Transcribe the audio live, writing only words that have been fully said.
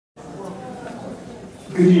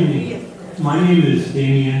Good evening. My name is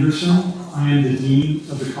Danny Anderson. I am the Dean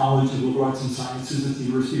of the College of Liberal Arts and Sciences at the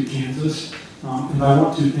University of Kansas. And I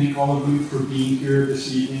want to thank all of you for being here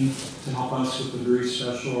this evening to help us with a very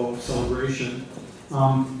special celebration.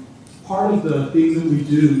 Part of the thing that we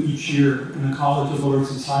do each year in the College of Liberal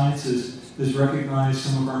Arts and Sciences is recognize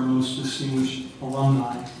some of our most distinguished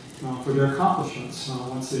alumni for their accomplishments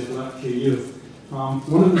once they have left KU.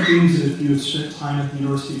 One of the things that if you have spent time at the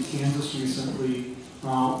University of Kansas recently,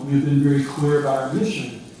 we've been very clear about our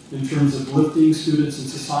mission in terms of lifting students in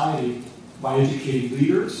society by educating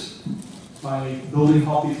leaders, by building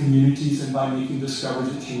healthy communities, and by making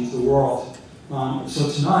discoveries that change the world. So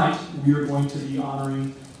tonight, we are going to be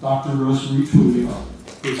honoring Dr. Rosemarie Truglio,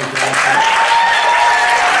 who is a graduate.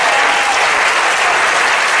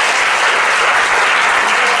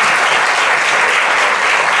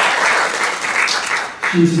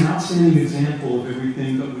 She's an outstanding example of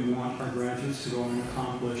everything that we want our graduates to go and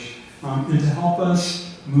accomplish. And to help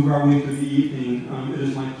us move our way through the evening, it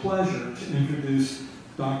is my pleasure to introduce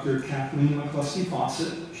Dr. Kathleen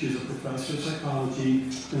McCluskey-Fawcett. She's a professor of psychology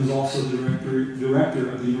and is also director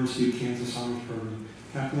of the University of Kansas Honors Program.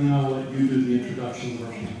 Kathleen, I will let you do the introduction of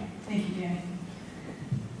our panel. Thank you, Danny.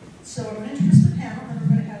 So I'm going to introduce the panel, and we're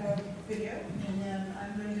going to have a video, and then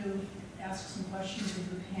I'm going to ask some questions of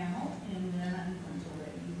the panel, and then I'm going to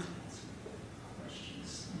let you ask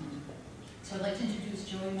questions. So I'd like to introduce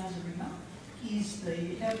Joey Mazzarino. He's the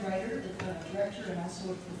head writer, the director, and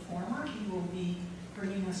also a performer. He will be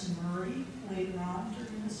bringing us Murray later on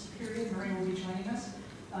during this period. Murray will be joining us.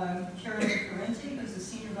 Carolyn Parenti, who's the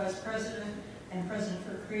senior vice president and president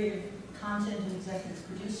for creative content and executive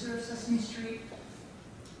producer of Sesame Street.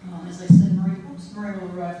 As I said, Murray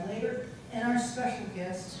will arrive later. And our special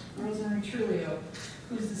guest, Rosemarie Truglio,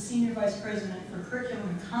 who's the senior vice president for curriculum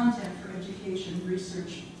and content for education,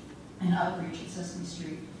 research, and outreach at Sesame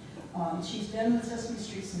Street. She's been with Sesame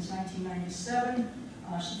Street since 1997.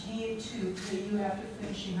 She came to KU after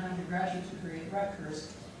finishing her undergraduate degree at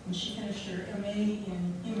Rutgers, and she finished her MA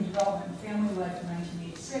in Human Development and Family Life in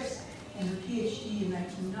 1986, and her PhD in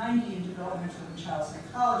 1990 in Developmental and Child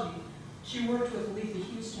Psychology. She worked with Aletha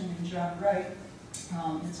Houston and John Wright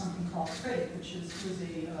at something called Critic, which was a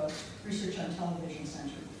research on television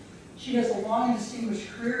center. She has a long and distinguished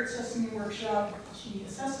career at Sesame Workshop. She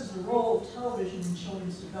assesses the role of television in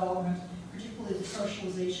children's development, particularly the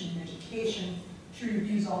socialization and education. She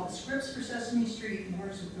reviews all the scripts for Sesame Street and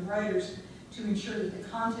works with the writers to ensure that the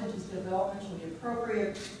content is developmentally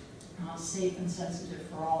appropriate, safe and sensitive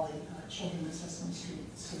for all the children that Sesame Street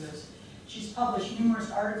serves. She's published numerous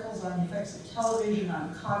articles on the effects of television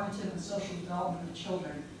on cognitive and social development of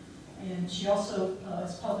children. And she also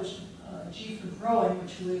has published G for Growing,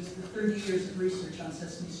 which was the 30 years of research on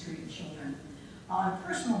Sesame Street and children. On a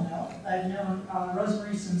personal note, I've known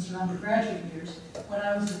Rosemarie since her undergraduate years. When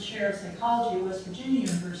I was the chair of psychology at West Virginia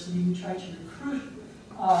University, we tried to recruit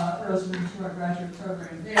Rosemarie to our graduate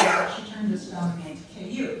program there, but she turned us down and came to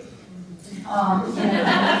KU.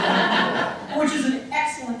 Which is an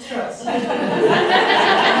excellent choice. When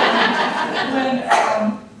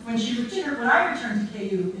I returned to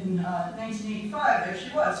KU in 1985, there she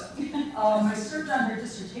was. I served on her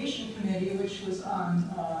dissertation committee, which was on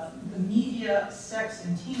the media, sex,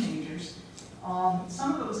 and teenagers.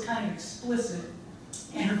 Some of it was kind of explicit,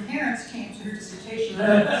 and her parents came to her dissertation.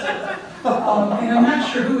 And I'm not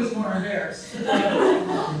sure who was more embarrassed.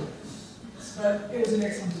 But it was an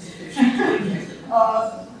excellent dissertation.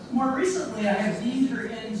 More recently, I have deemed her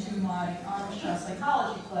into my honors child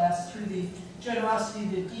psychology class through the generosity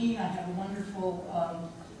of the dean. I have a wonderful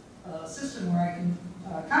system where I can,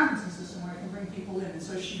 conferencing system where I can bring people in. And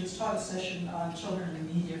so she has taught a session on children and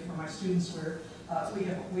media for my students where we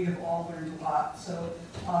have all learned a lot. So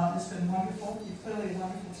it's been wonderful. You're clearly a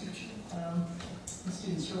wonderful teacher. The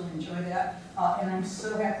students really enjoy that. And I'm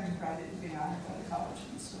so happy and proud that you're being honored by the college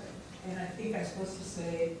in this way. And I think I'm supposed to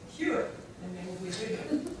say, cue it, and then we'll be video.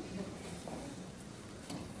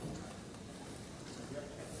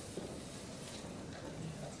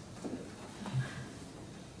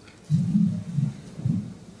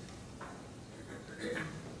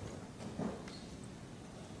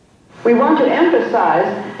 We want to emphasize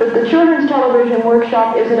that the Children's Television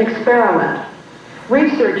Workshop is an experiment.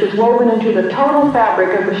 Research is woven into the total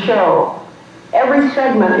fabric of the show. Every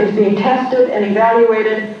segment is being tested and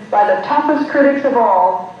evaluated by the toughest critics of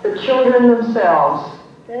all, the children themselves.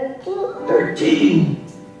 13.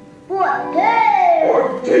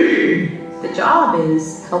 14. The job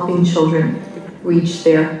is helping children reach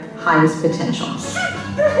their highest potential.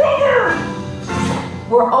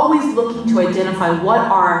 We're always looking to identify what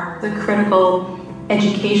are the critical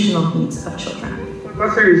educational needs of children.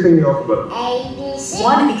 Let's hear you sing the alphabet.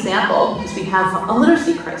 One example is we have a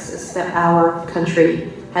literacy crisis that our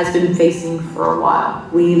country has been facing for a while.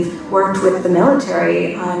 We've worked with the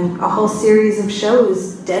military on a whole series of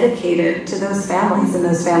shows dedicated to those families and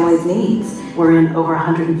those families' needs. We're in over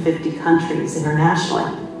 150 countries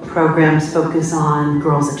internationally. Programs focus on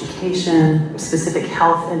girls' education, specific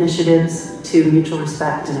health initiatives to mutual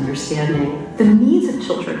respect and understanding. The needs of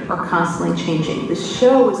children are constantly changing. The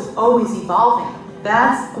show is always evolving.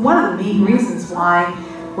 That's one of the main reasons why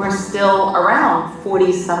we're still around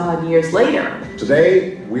 40 some odd years later.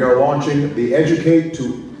 Today, we are launching the Educate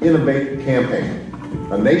to Innovate campaign,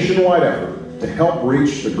 a nationwide effort to help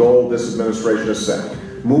reach the goal this administration has set,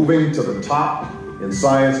 moving to the top in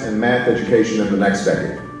science and math education in the next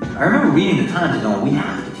decade. I remember reading the Times and going, we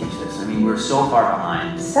have to teach this. I mean, we're so far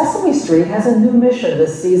behind. Sesame Street has a new mission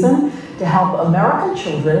this season to help American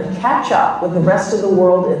children catch up with the rest of the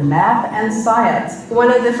world in math and science.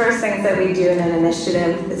 One of the first things that we do in an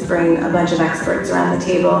initiative is bring a bunch of experts around the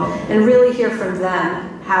table and really hear from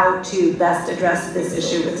them how to best address this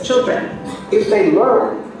issue with children. If they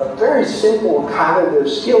learn a very simple cognitive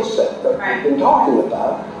skill set that we've been talking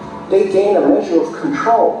about, they gain a measure of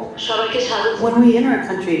control. When we enter a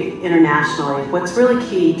country internationally, what's really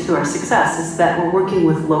key to our success is that we're working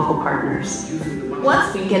with local partners.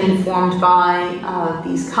 Once we get informed by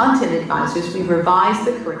these content advisors, we revise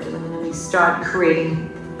the curriculum and then we start creating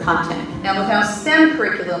content. Now with our STEM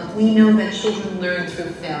curriculum, we know that children learn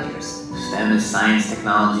through failures. STEM is science,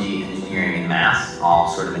 technology, engineering, and math, all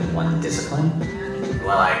sort of in one discipline.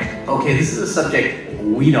 We're like, okay, this is a subject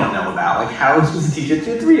we don't know about. Like, how are we supposed to teach it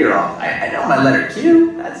to a 3-year-old? I know my letter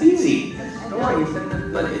Q, that's easy. No worries.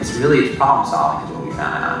 But it's problem solving is what we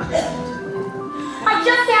found out. I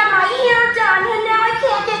just had my hair done and now I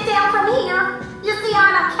can't get down from here. You see,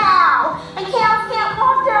 I'm a cow, and cows can't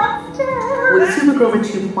walk downstairs. With Supergrova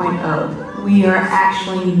 2.0, we are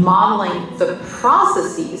actually modeling the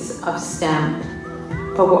processes of STEM,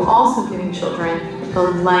 but we're also giving children the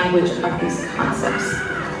language of these concepts.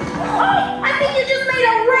 Oh, I think you just made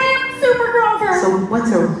a ramp, Supergrova. So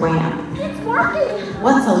what's a ramp? It's working.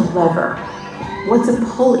 What's a lever? What's a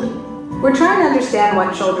pulley? We're trying to understand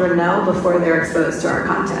what children know before they're exposed to our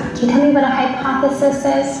content. Can you tell me what a hypothesis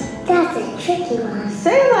is? That's a tricky one.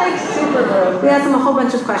 Say like Supergrova. We ask them a whole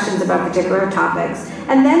bunch of questions about particular topics,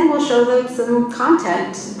 and then we'll show them some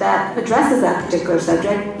content that addresses that particular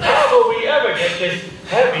subject. How will we ever get this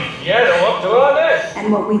heavy piano up to our neck?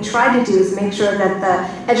 And what we try to do is make sure that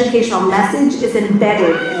the educational message is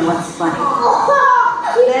embedded in what's funny.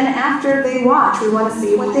 Then after they watch, we want to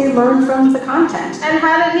see what they learned from the content. And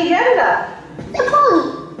how did he get it up? The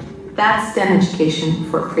pony. That's STEM education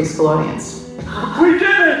for a preschool audience. We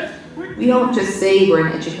did it! We don't just say we're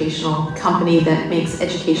an educational company that makes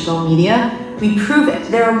educational media, we prove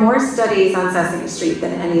it. There are more studies on Sesame Street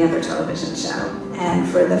than any other television show. And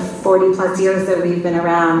for the 40 plus years that we've been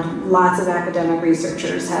around, lots of academic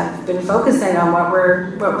researchers have been focusing on what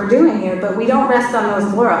we're doing here, but we don't rest on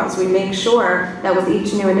those laurels. We make sure that with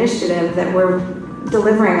each new initiative that we're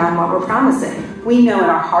delivering on what we're promising. We know in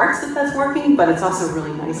our hearts that that's working, but it's also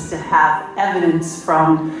really nice to have evidence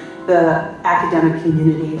from the academic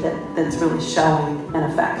community that's really showing an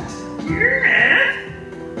effect.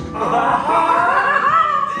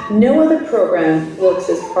 No other program works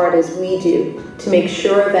as hard as we do to make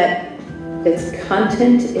sure that its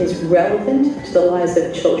content is relevant to the lives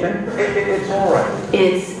of children. It's all right.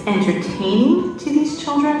 It's entertaining to these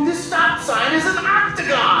children. The stop sign is an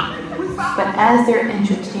octagon! But as they're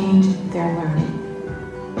entertained, they're learning.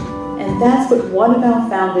 And that's what one of our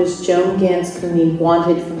founders, Joan Gans Cooney,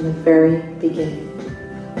 wanted from the very beginning.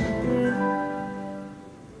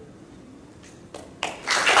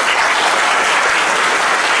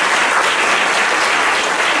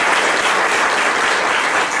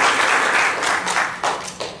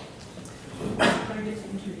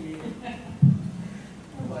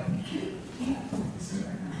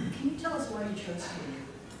 Can you tell us why you chose me?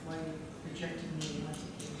 Why you rejected me?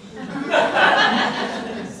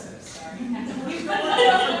 I'm so sorry. We've got one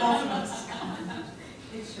for both of us.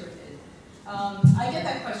 It sure did. I get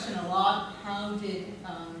that question a lot. How did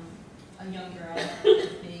a young girl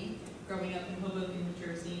like me, growing up in Hoboken, New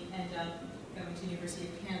Jersey, end up going to the University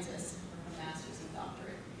of Kansas for a master's and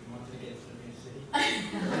doctorate? You wanted to get to the city?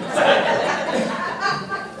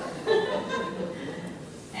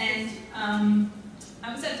 And I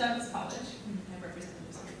was at Douglas College. I represented the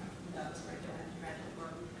University of Douglas for graduate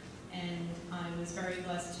work. And I was very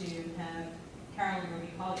blessed to have Carolyn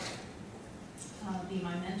Ruby Collier be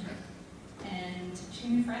my mentor. And she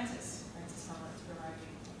knew Frances Collins, where I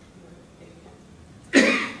grew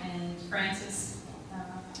up. And Frances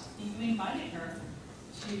we invited her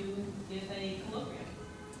to give a colloquium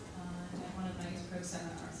at one of the pro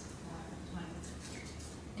seminars at the time.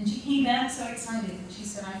 And she came back so excited. She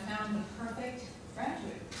said, I found the perfect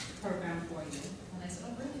graduate program for you. And I said,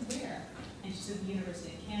 oh, really, where? And she said, the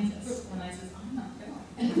University of Kansas. And I said, I'm not going.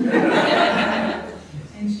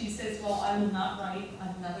 And she says, well, I will not write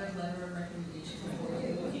another letter of recommendation for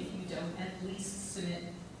you if you don't at least submit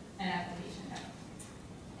an application now.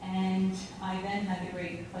 And I then had the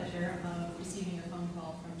great pleasure of receiving a phone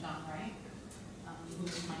call from John Wright, who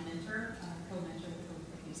was my mentor, co-mentor with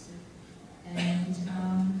the Houston. And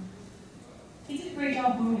he did a great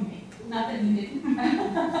job grooming me. Not that he didn't.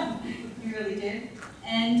 He really did.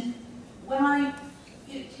 And when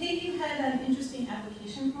KU had an interesting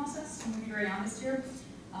application process, I'm going to be very honest here.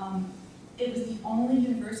 It was the only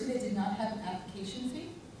university that did not have an application fee.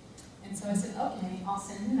 And so I said, okay, I'll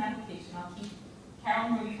send an application. I'll keep Carol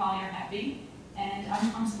and Ruby Collier happy, and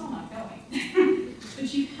I'm still not going.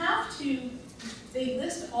 But you have to, they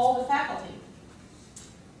list all the faculty.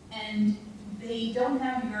 And they don't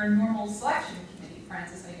have your normal selection committee,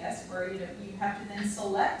 Francis, I guess, where you have to then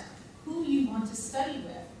select who you want to study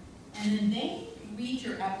with. And then they read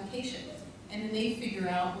your application. And then they figure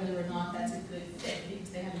out whether or not that's a good fit, because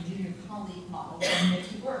they have a junior colleague model that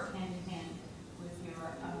makes you work hand in hand with your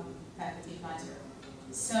faculty advisor.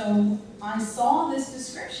 So I saw this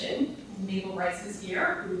description, and Mabel Rice is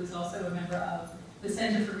here, who is also a member of the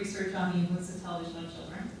Center for Research on the Influence of Television on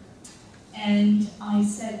Children. And I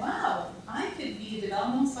said, wow, I could be a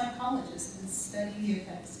developmental psychologist and study the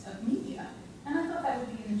effects of media. And I thought that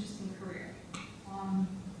would be an interesting career.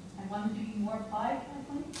 I wanted to be more applied,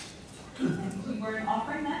 I think. And we weren't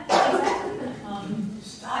offering that exactly.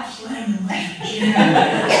 Stop slamming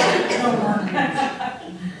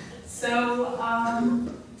So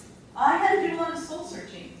I had to do a lot of soul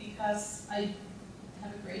searching because I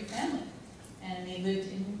have a great family and they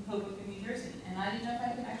lived in Hoboken, New Jersey. And I didn't know if I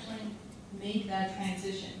could actually make that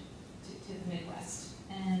transition to the Midwest.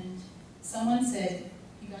 And someone said,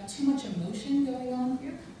 you got too much emotion going on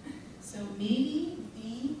here. So maybe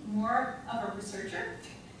be more of a researcher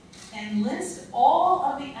and list all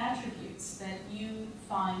of the attributes that you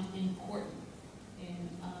find important in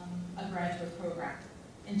a graduate program.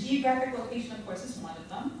 And geographic location, of course, is one of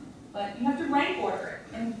them, but you have to rank order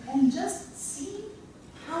it and just see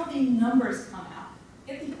how the numbers come out.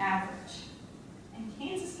 Get the average. And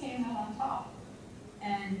Kansas came out on top.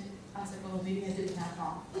 And I was like, well, maybe I did the math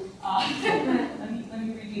wrong. Let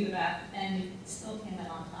me redo the math. And it still came out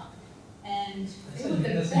on top. And they were the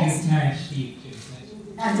best. And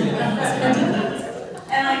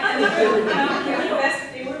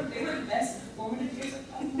they were the best formative years of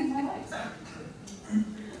my life.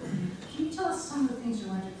 Can you tell us some of the things you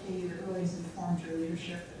learned at KU that really has informed your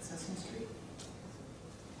leadership at Sesame Street?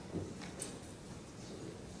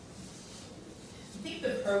 I think the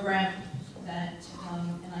program that,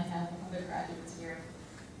 and I have other graduates here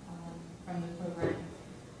from the program,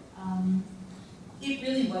 it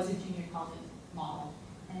really was a junior college model,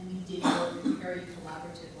 and we did work very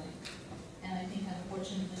collaboratively. And I think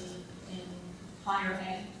unfortunately in higher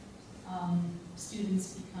ed,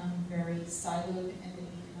 students become very siloed and they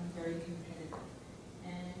become very competitive.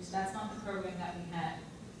 And that's not the program that we had.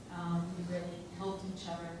 We really helped each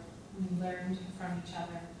other, we learned from each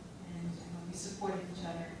other, and we supported each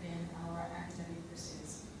other in our academic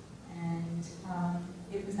pursuits. And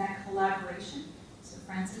it was that collaboration. So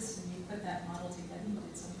Francis, when you put that model together, you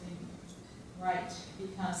did something right,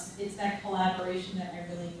 because it's that collaboration that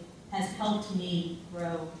really has helped me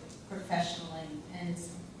grow professionally, and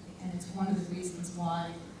it's one of the reasons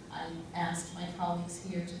why I asked my colleagues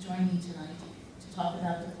here to join me tonight to talk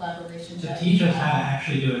about the collaboration. To teach us how to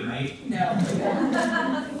actually do it right? No.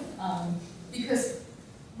 Because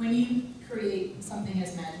when you create something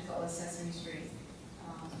as magical as Sesame Street,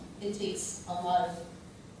 it takes a lot of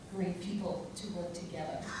great people to work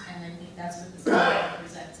together, and I think that's what this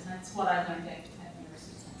represents, and that's what I learned at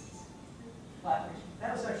University of Kansas. Collaboration.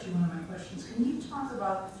 That was actually one of my questions. Can you talk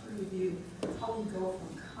about, the three of you, how you go from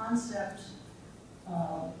concept,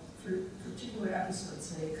 through particular episodes,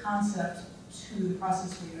 say, concept to the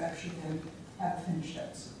process where you actually then have a finished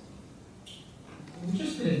episode? We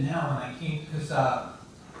just did it now when I came, because I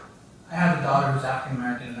have a daughter who's African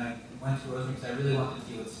American, and I went to Rosemarie because I really wanted to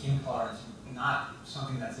deal with skin color. It's not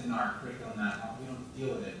something that's in our curriculum that we don't deal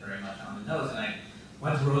with it very much on the nose. And I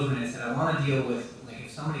went to Rosemarie and I said, I want to deal with, like,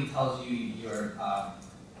 if somebody tells you you're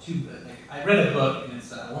too, like, I read a book, and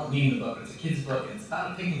it's, I won't name the book, but it's a kid's book, and it's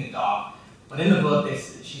about picking a dog. But in the book,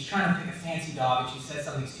 she's trying to pick a fancy dog, and she says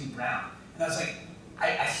something's too brown. And I was like,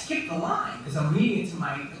 I skipped the line because I'm reading it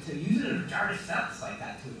to use it in a pejorative sense like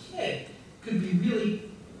that to a kid could be really,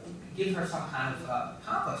 give her some kind of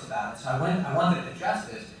complex about it. So I wanted to address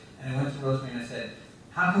this, and I went to Rosemarie and I said,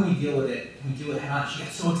 how can we deal with it? Can we deal with it head on? She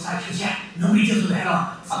got so excited. She goes, yeah, nobody deals with it head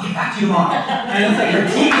on. I'll get back to you tomorrow. And it's like her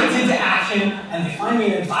team gets into action, and they find me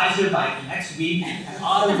an advisor by next week, and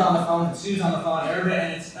Autumn's on the phone, and Sue's on the phone, and everybody,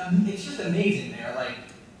 and it's just amazing. They're like,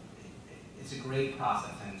 it's a great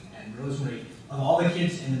process. And Rosemarie, of all the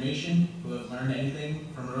kids in the nation who have learned anything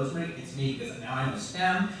from Rosemarie, it's me, because now I know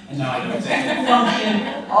STEM, and now I know executive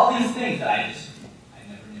function, all these things that I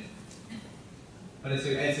never knew. But it's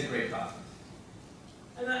a great process.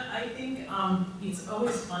 And I think it's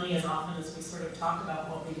always funny, as often as we sort of talk about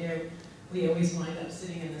what we do, we always wind up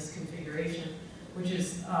sitting in this configuration, which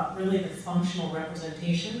is really the functional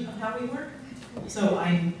representation of how we work. So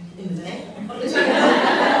I'm in the middle.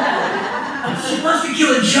 She wants to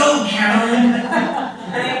kill a joke, Carolyn! And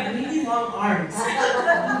I have really long arms.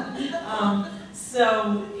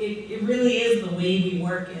 So it really is the way we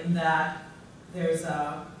work in that there's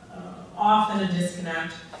often a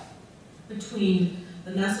disconnect between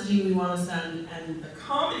the messaging we want to send and the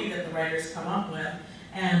comedy that the writers come up with,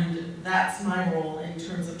 and that's my role in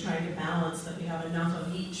terms of trying to balance that we have enough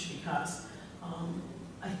of each, because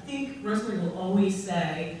I think Rosemarie will always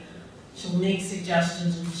say, she'll make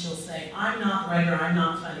suggestions and she'll say, I'm not the writer, I'm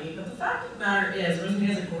not funny, but the fact of the matter is, Rosemarie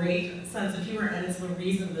has a great sense of humor, and it's the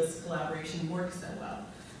reason this collaboration works so well.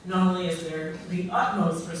 Not only is there the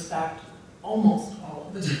utmost respect, almost all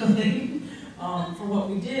of the time, for what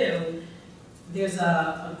we do, there's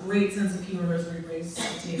a great sense of humor Rosemarie brings to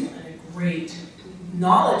the table, and a great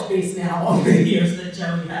knowledge base now over the years that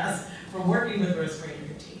Joey has from working with Rosemarie and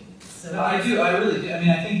her team. So no, I really do. I mean,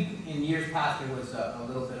 I think in years past there was a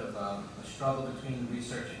little bit of a struggle between the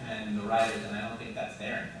research and the writers, and I don't think that's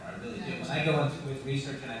there anymore. I really do. When I go into with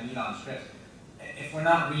research and I meet on scripts, if we're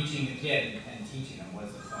not reaching the kid and teaching them, what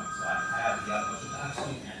is the point? So I have the utmost.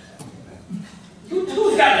 Excuse me.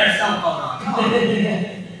 Who's got their cell phone on? Come on.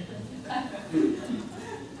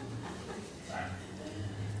 Sorry.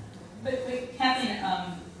 But Kathleen,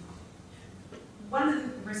 one of the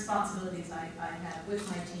responsibilities I have with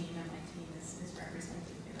my team, and my team is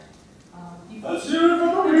representing here. Let's hear it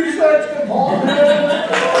from the research department!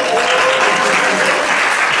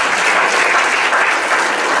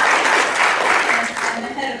 And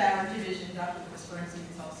the head of our division, Dr. Bernstein,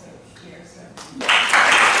 is also here. So.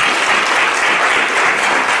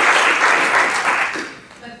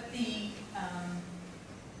 But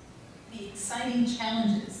the exciting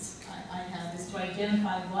challenges I have is to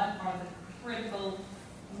identify what are the critical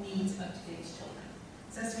needs of today's children.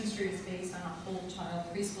 Sesame Street is based on a whole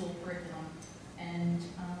child preschool curriculum, and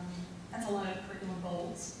that's a lot of curriculum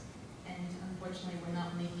goals. And unfortunately, we're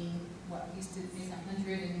not making what we used to make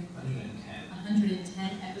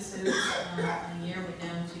 110 episodes a year. We're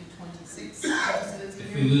down to 26 episodes a year.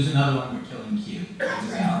 If we lose another one, we're killing Q.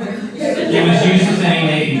 It was useless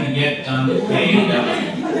anyway, you can get done with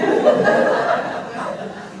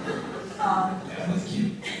That was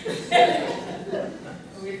cute.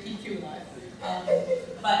 We're going to keep Q alive.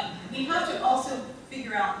 But we have to also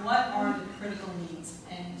figure out what are the critical needs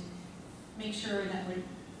and make sure that we're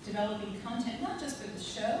developing content, not just for the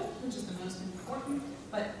show, which is the most important,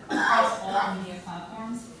 but across all media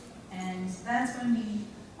platforms. And that's when we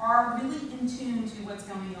are really in tune to what's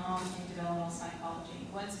going on in developmental psychology,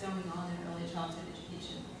 what's going on in early childhood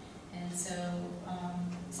education. And so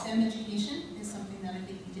STEM education is something that I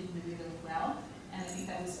think we did really, really well. And I think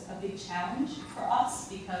that was a big challenge for us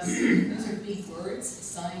because those are big words: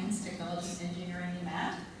 science, technology, engineering, and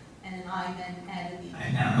math. And I then added the...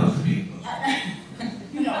 I now know the big words.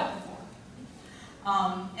 You know it before.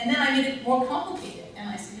 And then I made it more complicated. And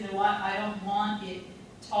I said, you know what, I don't want it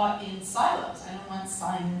taught in silos. I don't want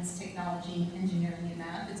science, technology, engineering, and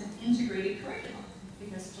math. It's an integrated curriculum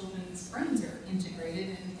because children's brains are integrated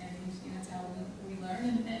and you know, that's how we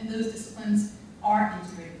learn. And those disciplines are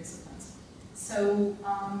integrated disciplines. So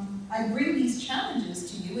I bring these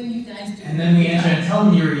challenges to you, and you guys do. And then we answer and tell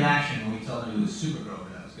them your reaction when we told them it was Supergirl,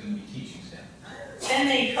 but I was going to be teaching STEM. Then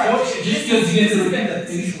they crush. So, just to get to the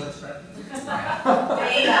facial expression.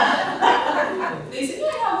 They said,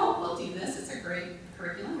 yeah, we'll do this. It's a great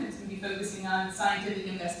curriculum. It's going to be focusing on scientific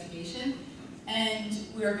investigation. And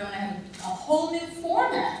we're going to have a whole new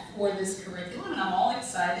format for this curriculum, and I'm all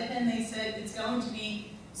excited. And they said it's going to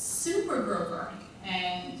be Supergirl.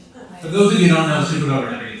 And for those of you who don't know,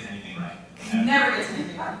 Supergirl never gets anything right. Never gets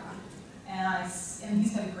anything right. And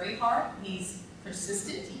he's got a great heart. He's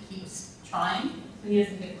persistent. He keeps trying, but he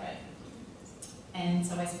doesn't get it right. And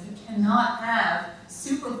so I said, we cannot have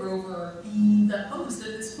Super Grover be the host of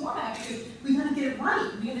this format because we got to get it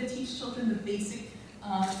right. We got to teach children the basic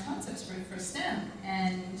concepts for STEM.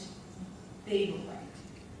 And they were right.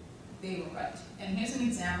 They were right. And here's an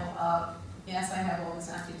example of, yes, I have all this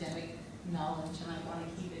academic knowledge and I want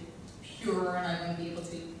to keep it pure and I want to be able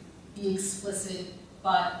to be explicit,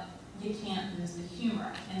 but you can't lose the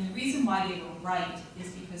humor. And the reason why they were right is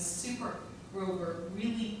because Super Grover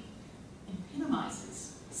really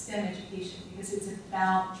epitomizes STEM education because it's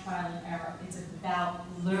about trial and error. It's about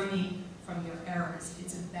learning from your errors.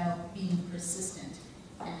 It's about being persistent.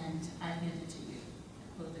 And I hand it to you,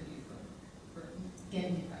 both of you, for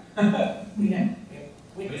getting it right. We have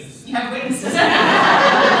witnesses. You have witnesses.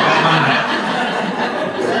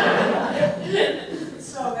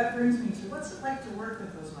 So that brings me to, what's it like to work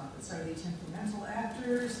with those Muppets? Are they temperamental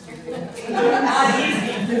actors? Careful what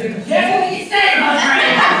you say, my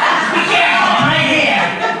friend. Be careful, I'm right here.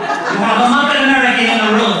 You have a Muppet American in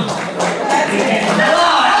the room.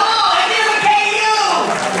 Hello, it's MKU.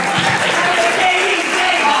 MKU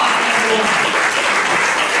Jayhawk.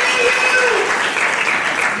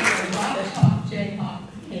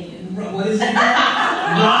 What is it?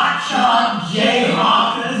 Rock Chalk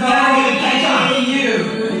Jayhawk. Let's go with KU.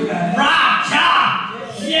 Rock Chalk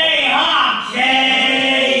Jayhawk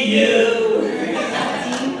KU.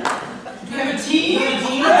 Do you have a team?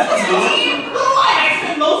 I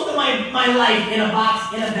spent most of my life in a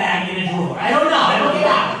box, in a bag, in a drawer. I don't know. I don't get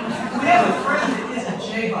out. We have a friend that is a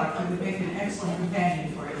Jayhawk who would make an excellent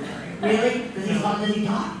companion for you, Mary. Really? Does he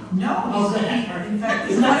talk? No. Oh, good. That's perfect. In fact,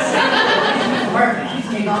 He's not perfect. I just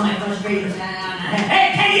take all my frustrations.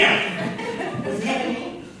 Hey, come here! Does he have a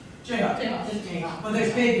name? Jayhawk. Just Jayhawk. Well,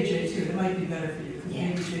 there's Baby Jay too. That might be better for you because Yeah.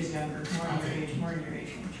 Baby Jay's younger, more in your age, more in your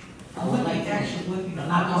age range. I would like to actually looking I'm at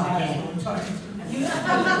not going to eyes get while I'm talking to him. I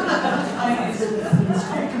know, it's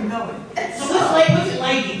very compelling. So what's it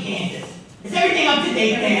like in Kansas? Is everything up to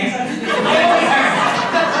date there? I always heard that.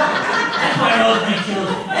 That's why Rosemarie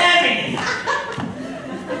Truglio. Everything.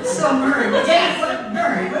 So Murray,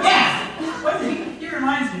 Yes. he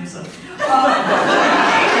reminds me of something.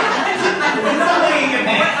 Somebody in your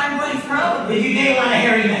pants. I'm going proud. Did you date a lot of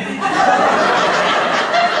hairy men?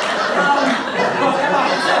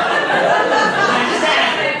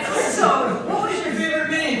 So, what was your favorite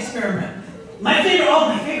mini experiment? My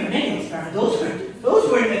favorite mini experiment. Those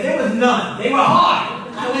were, there was none. They were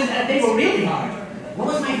hard. They were really hard. What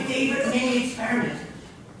was my favorite mini experiment?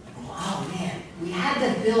 Oh man, we had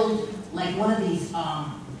to build like one of these,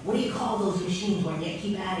 what do you call those machines where you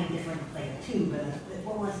keep adding different, like a tube and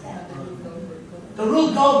what was that? The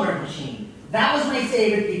Rube Goldberg machine. That was my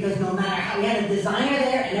favorite because no matter how, we had a designer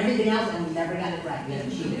there and everything else and we never got it right. We had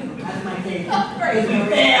to cheat it. That's my favorite. Because we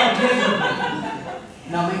failed miserably.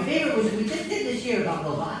 No, my favorite was, we just did this year about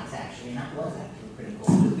robotics actually, and that was actually pretty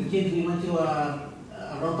cool. With the kids, we went to a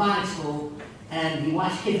robotics school and we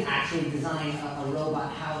watched kids actually design a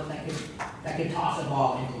robot that could toss a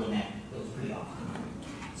ball into a net. It was pretty awesome.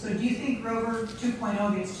 So do you think Rover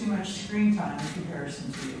 2.0 gets too much screen time in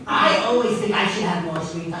comparison to you? I always think I should have more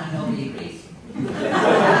screen time. Nobody agrees.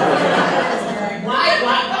 Why?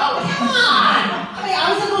 Oh, come on! I mean, I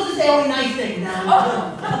was supposed to say only nice things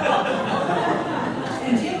now.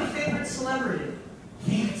 And do you have a favorite celebrity?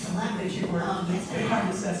 Favorite celebrity? Oh, yes, I Behind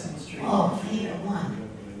the Sesame Street. Oh, favorite one.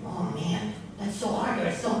 Oh, man. That's so hard.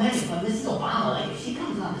 There's so many. But Mrs. Obama, like, if she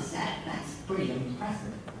comes on the set, that's pretty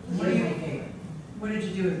impressive. What do you my favorite? What did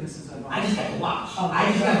you do with Mrs. Obama? I just got to watch. Oh,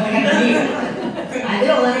 I just got to leave. They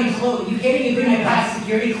don't let me float. You can't even bring my past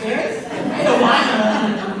security clearance? I had to watch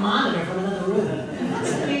on a monitor from another room.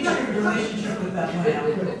 What's the nature of your relationship with that man?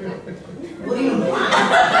 What do you imply?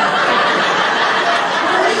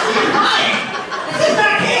 What is she implying? This is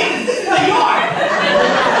not Kansas. This is New York.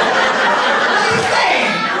 What are you saying?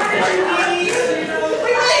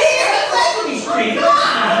 We're right here on Sesame Street. Come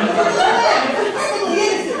on.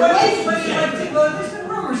 It's a perfectly innocent relationship. There's been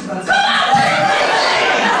rumors about Come on.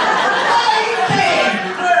 What are you saying?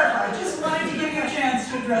 Clarify. Just wanted to give you a chance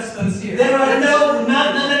to address those here. There are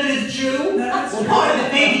none of it is true. Well, part of it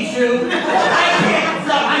may be true. I can't.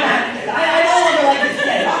 No, I no longer like this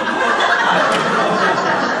kid.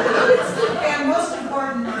 And most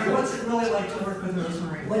important, Murray, what's it really like to work with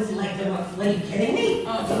Rosemarie? What's it like to work? What, are you kidding me?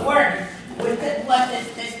 To work with this.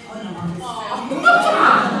 Oh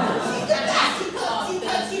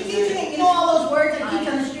no, she's teaching. You know all those words I teach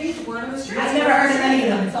on the streets? Word on the street. I've never heard of any of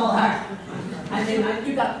them. It's all hard. I mean,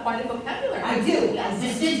 you've got quite a vocabulary. I do. I'm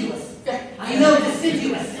deciduous. I know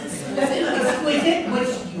deciduous. Exquisite,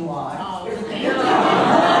 which you are. Oh, Wait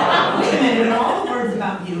a minute, all the words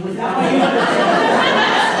about you. Is that what you understand?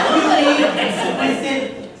 You need exquisite.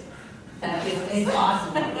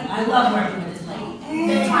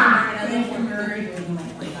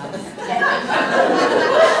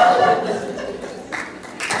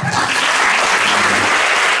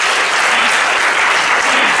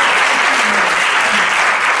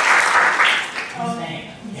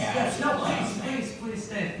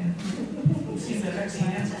 things that actually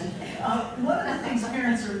answer. One of the things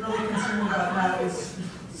parents are really concerned about now is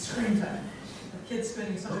screen time. The kids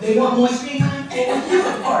spending so much. They want more screen time? Well, with you,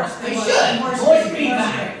 of course. They should. More screen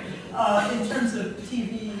time. In terms of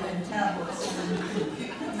TV and tablets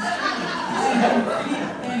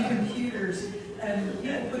and computers, and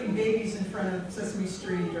people putting babies in front of Sesame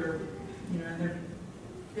Street or, and their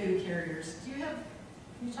baby carriers.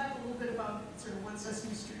 Can you talk a little bit about sort of what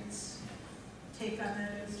Sesame Street's take on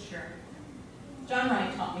that is? Sure. John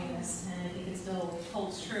Wright taught me this, and I think it still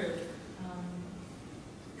holds true.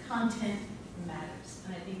 Content matters,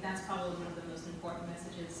 and I think that's probably one of the most important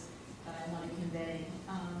messages that I want to convey.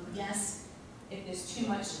 Yes, if there's too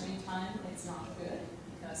much screen time, it's not good,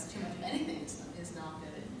 because too much of anything is not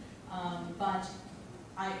good. But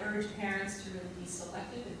I urge parents to really be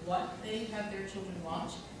selective in what they have their children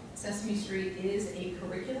watch. Sesame Street is a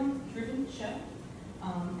curriculum-driven show,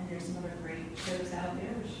 and there's some other great shows out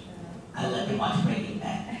there. Which, I let them watch Breaking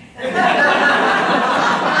Bad. He's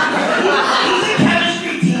a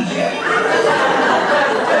chemistry teacher.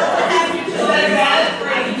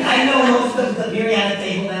 I know most of the periodic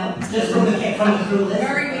table now, just from the crew list.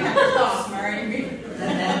 Murray, we have to talk, Murray.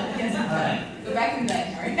 Yes. All right. Go back in the day,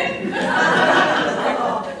 Murray.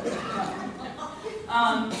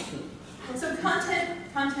 So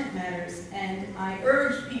content matters, and I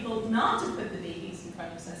urge people not to put the babies in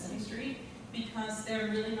front of Sesame Street because they're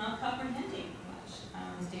really not comprehending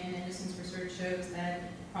much. Dan Anderson's research shows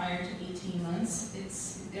that prior to 18 months,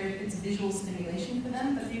 it's visual stimulation for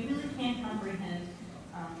them, but they really can't comprehend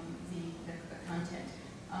the content.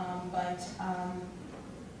 But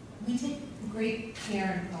we take great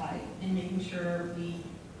care and pride in making sure we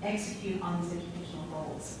execute on these educational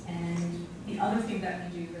goals. And the other thing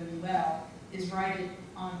that we do really well is write it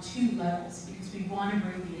on 2 levels, because we want to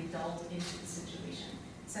bring the adult into the situation.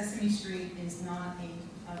 Sesame Street is not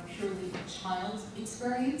a purely child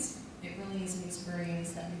experience. It really is an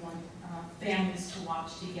experience that we want families to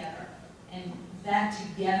watch together. And that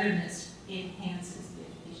togetherness enhances the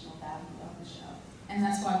educational value of the show. And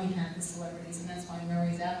that's why we have the celebrities, and that's why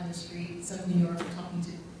Murray's out in the street, so New York talking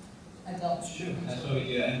to adults. Sure, that's what we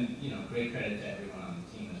do, and great credit to everyone on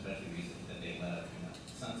the team, especially recently that they let us,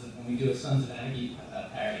 when we do a Sons of Anarchy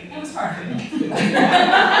parody. That was hard for me.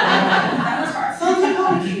 That was hard. Sons of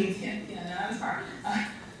Anarchy. That was hard. I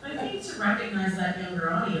think to recognize that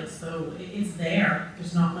younger audience, though, it's there.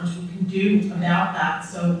 There's not much we can do about that,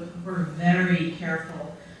 so we're very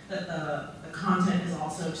careful that the content is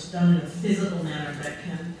also just done in a physical manner that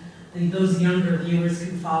those younger viewers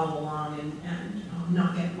can follow along and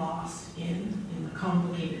not get lost in the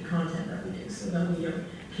complicated content that we do, so that we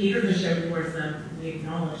cater the show towards them, and we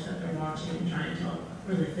acknowledge that they're watching and trying to tell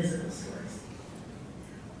really physical stories.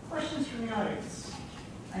 Questions from the audience?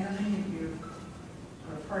 I know many of you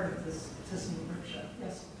are part of this Sesame workshop.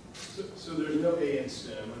 Yes? So there's no A in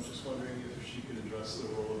STEM. I'm just wondering if she could address the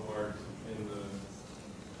role of art in the...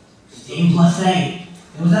 STEAM plus A.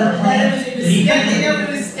 Was that a plan? It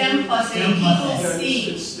was STEM plus A equals C.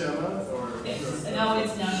 It's STEMA or... No,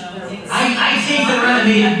 it's no. I take the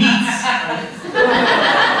renovated beats.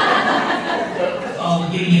 Oh,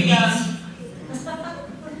 we're giving you beats.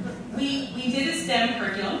 We did a STEM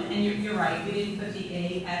curriculum, and you're right, we didn't put the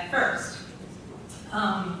A at first.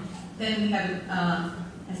 Then we have,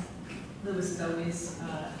 as Lewis is always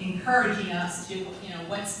encouraging us to,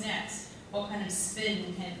 what's next? What kind of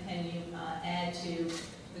spin can you add to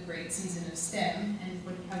the great season of STEM, and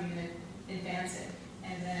how are you going to advance it?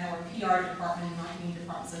 And then our PR department and marketing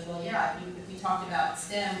department said, well, yeah, if we talked about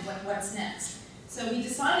STEM, what's next? So we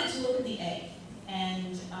decided to look at the A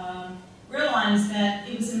and realized that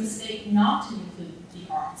it was a mistake not to include the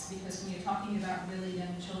arts, because when you're talking about really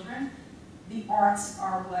young children, the arts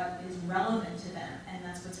are what is relevant to them, and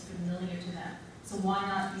that's what's familiar to them. So why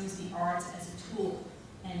not use the arts as a tool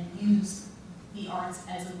and use the arts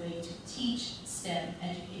as a way to teach STEM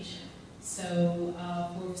education? So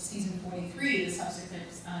for season 43, the subsequent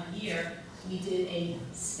year, we did a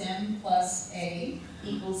STEM plus A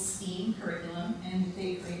equals STEAM curriculum, and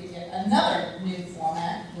they created yet another new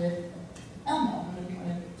format with Elmo. I don't know if you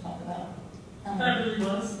want to talk about Elmo. That really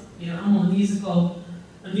was, Elmo the musical,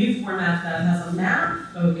 a new format that has a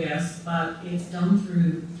math focus, but it's done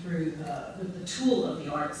through the tool of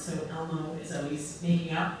the arts. So Elmo is always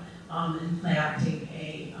making up and play acting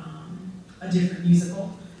a different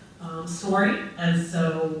musical story, and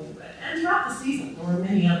throughout the season there were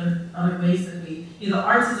many other ways that the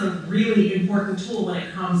arts is a really important tool when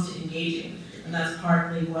it comes to engaging, and that's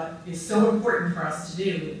partly what is so important for us to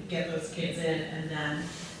do, get those kids in and then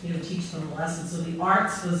teach them a lesson. So the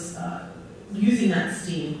arts was using that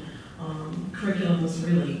STEAM curriculum was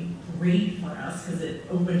really great for us because it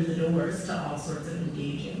opened the doors to all sorts of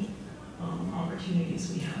engaging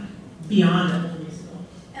opportunities we had beyond the musical.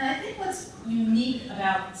 And I think what's unique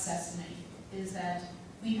about Sesame is that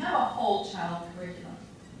we have a whole child curriculum,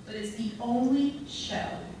 but it's the only show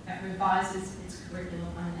that revises its curriculum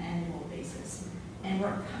on an annual basis. And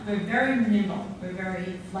we're very nimble, we're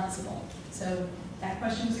very flexible. So that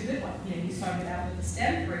question was a good one. You know, you started out with the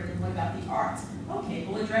STEM curriculum, what about the arts? Okay,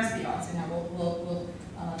 we'll address the arts, and now we'll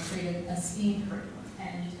create a STEAM curriculum.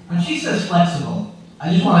 And when she says flexible,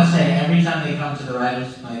 I just want to say every time they come to the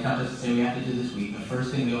writers, when they come to us and say we have to do this week, the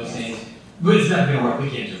first thing we always say is, it's not going to work, we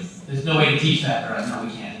can't do it. There's no way to teach that, or no,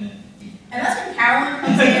 we can't. And that's when Carolyn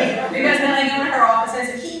comes in, because then I go to her office, I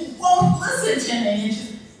say, he won't listen to me, and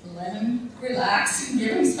she's, let him relax,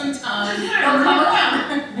 give him some time, he'll come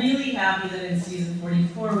around. I'm really happy that in season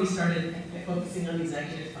 44 we started focusing on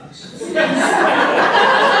executive functions.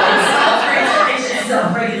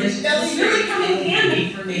 Self-regulation. That's really come in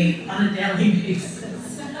handy for me on a daily basis.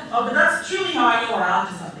 Oh, but that's truly how I know we're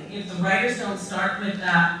onto something. If the writers don't start with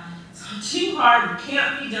that, it's too hard,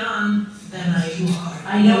 can't be done, then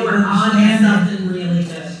I know we're on to something really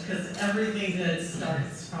good, because everything good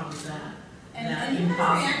starts from that. And you had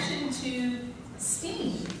a reaction to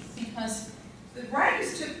STEAM, because the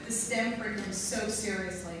writers took the STEM curriculum so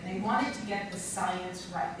seriously. They wanted to get the science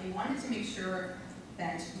right. They wanted to make sure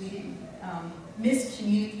that we didn't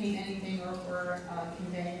miscommunicate anything or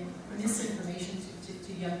convey misinformation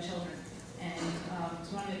to young children. And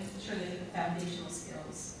we wanted to make sure they get the foundational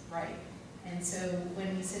skills right. And so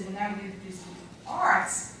when we said, well, now we introduce the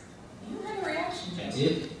arts, you had a reaction to it. I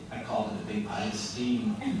did. I called it a big pie of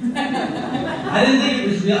steam. I didn't think it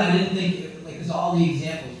was real. I didn't think, like, because all the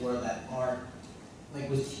examples were that art, like,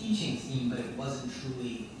 was teaching STEAM, but it wasn't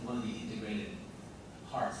truly one of the integrated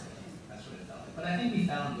parts of it. That's what it felt like. But I think we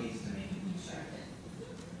found ways to make it. Sure.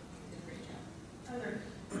 Great job. Other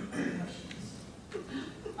questions?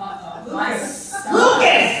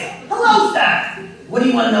 Lucas! Hello, sir! What do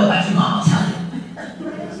you want to know about your mom? I'll tell you.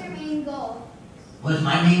 What is your main goal? What is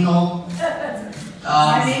my main goal?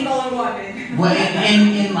 My main goal in what?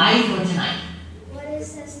 In life or tonight? What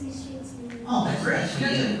is Sesame Street's main goal? Oh, that's great. That's for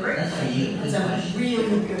you. That's for you. That's a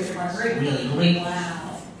really good question. Really great.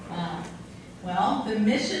 Wow. Well, the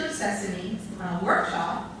mission of Sesame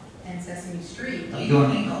Workshop and Sesame Street. Oh, your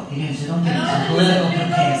main goal. You didn't say don't give me some political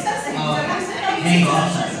campaign. Main goal.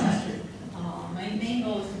 My main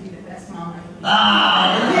goal is to be the best mom I can be. Oh,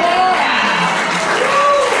 yeah!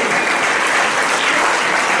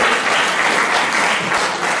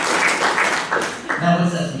 Now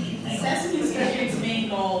what's Sesame Street? Sesame Street's main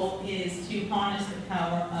goal is to harness the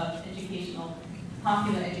power of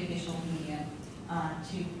popular educational media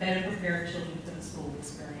to better prepare children for the school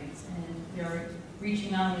experience. And they're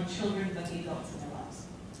reaching not only children, but the adults in their lives.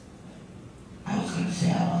 I was going to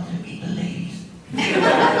say I wanted to meet the ladies. I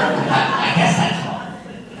guess that's wrong.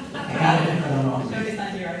 I got it for the wrong reason. Nobody's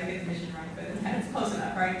not here, I didn't get the mission right, but it's close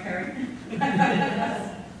enough, right, Terry?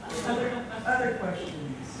 Other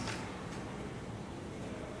questions?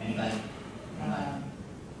 Anybody?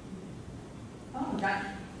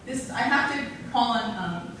 I have to call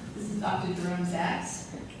on, this is Dr. Jerome Zaks.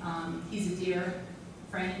 He's a dear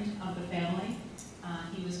friend of the family.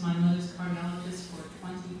 He was my mother's cardiologist for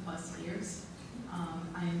 20 plus years.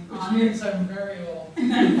 Which means I'm very old.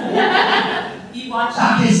 He watched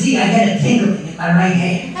Dr. Z, I get a tingling in my right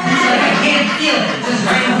hand. It's like I can't feel it. It's just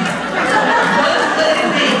right here. What could it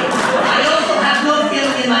be? I also have no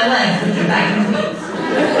feeling in my legs, which are back in the wheels.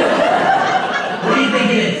 What do you think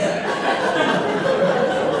it is?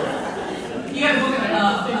 You have to book it.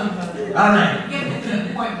 All right. You have to book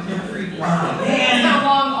an appointment with a free. Wow. It's got a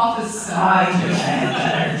long office. I wish I had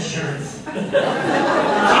better insurance.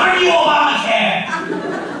 Darn you, Obamacare!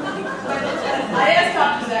 I asked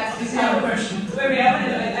Dr. Zaks to have a question. Wait, I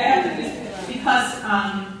have to just, because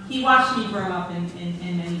he watched me grow up in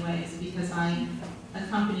many ways, because I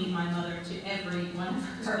accompanied my mother to every one of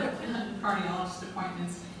her cardiologist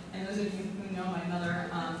appointments. And those of you who know my mother,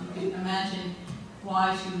 you can imagine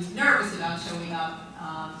why she was nervous about showing up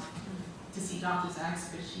to see Dr. Zaks,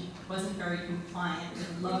 because she wasn't very compliant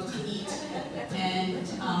and loved to eat. And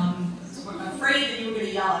was afraid that you were going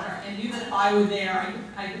to yell at her, and knew that if I were there,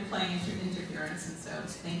 I could play interference. And so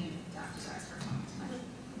thank you, Dr. Zaks, for coming tonight.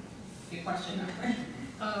 Good question, right?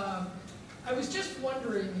 I was just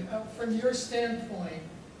wondering, from your standpoint,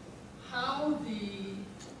 how the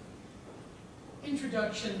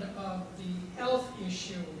introduction of the health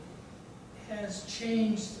issue has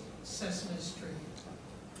changed Sesame Street.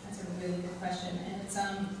 That's a really good question, and it's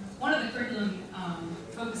one of the curriculum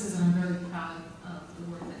focuses I'm very proud of the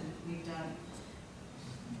work that we've done.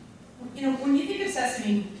 of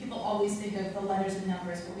Sesame, people always think of the letters and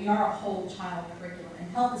numbers, but we are a whole child curriculum, and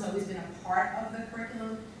health has always been a part of the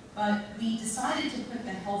curriculum, but we decided to put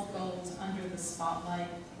the health goals under the spotlight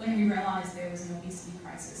when we realized there was an obesity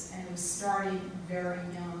crisis, and it was starting very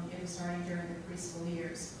young. It was starting during the preschool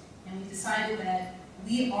years. And we decided that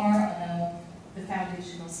we are about the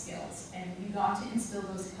foundational skills, and we got to instill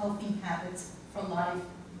those healthy habits for life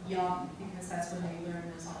young, because that's when they learn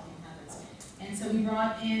those healthy habits. And so we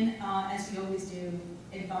brought in, as we always do,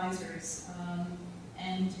 advisors,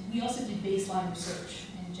 and we also did baseline research,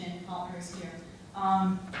 and Jen Kalper is here,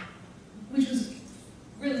 which was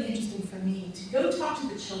really interesting for me to go talk to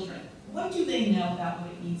the children. What do they know about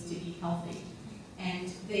what it means to be healthy?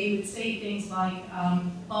 And they would say things like,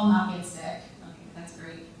 well, not get sick. Okay, that's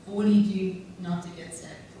great. But what do you do not to get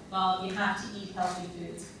sick? Well, you have to eat healthy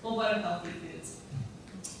foods. Well, what are healthy foods?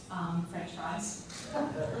 French fries.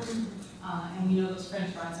 And we know those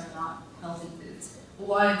French fries are not healthy foods.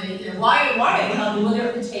 Why are they, why are they healthy? Well,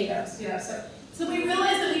 they're potatoes. You know, so we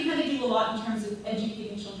realized that we kind of do a lot in terms of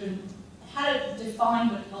educating children how to define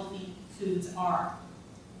what healthy foods are.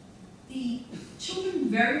 The children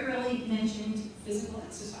very rarely mentioned physical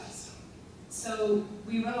exercise. So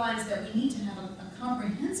we realized that we need to have a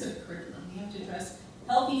comprehensive curriculum. We have to address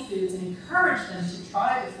healthy foods and encourage them to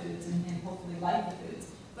try the foods and hopefully like the foods,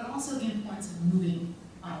 but also the importance of moving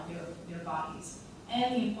their bodies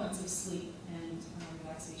and the importance of sleep and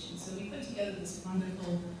relaxation. So we put together this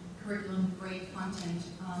wonderful curriculum, great content,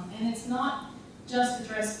 and it's not just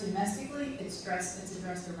addressed domestically, it's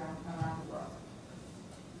addressed around the world.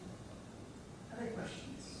 Other questions?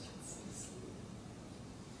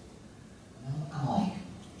 I'm like,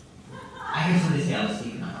 I hear somebody say I was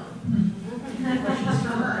sleeping on questions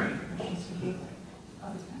for Murray.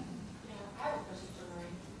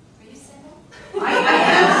 I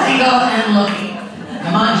am single and looking.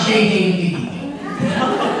 Come on, Shay, David,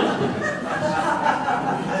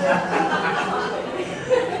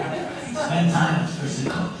 Spend time with person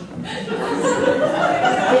coach. I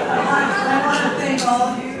want to thank all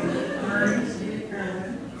of you, Murray, Steve,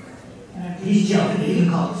 Kerwin. He's joking, you can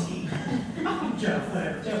call it Steve. Joe,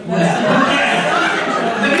 whatever. Well, okay.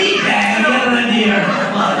 The meat bag, the other end here.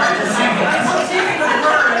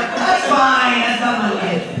 That's fine, that's not my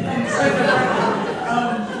kid.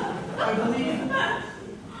 I believe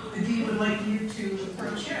the dean would like you to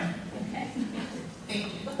approach him. Okay. Thank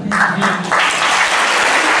you.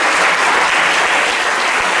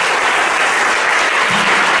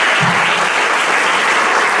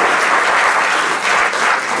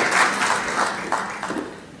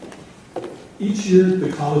 Each year,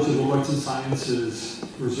 the College of Liberal Arts and Sciences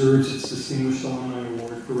reserves its Distinguished Alumni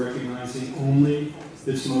Award for recognizing only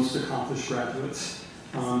its most accomplished graduates.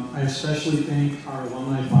 I especially thank our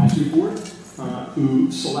Alumni Advisory Board,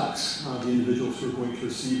 who selects the individuals who are going to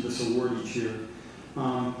receive this award each year.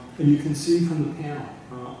 And you can see from the panel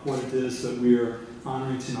what it is that we are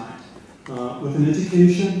honoring tonight. With an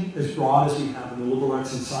education as broad as we have in the liberal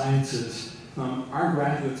arts and sciences, our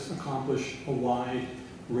graduates accomplish a wide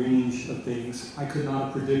range of things. I could not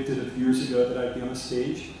have predicted a few years ago that I'd be on a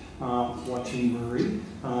stage watching Murray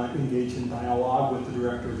engage in dialogue with the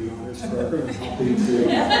director of the honors program and helping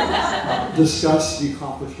to discuss the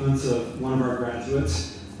accomplishments of one of our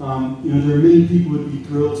graduates. There are many people who would be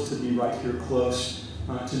thrilled to be right here close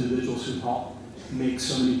to individuals who help make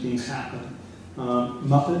so many things happen.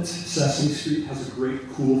 Muppets, Sesame Street has a great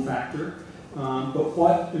cool factor, but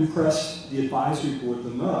what impressed the advisory board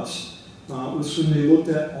the most was when they looked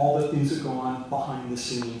at all the things that go on behind the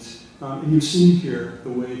scenes. And you've seen here the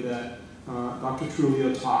way that Dr.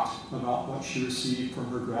 Truglio talked about what she received from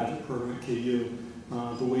her graduate program at KU,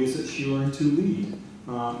 the ways that she learned to lead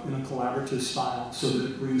in a collaborative style so that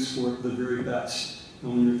it brings forth the very best.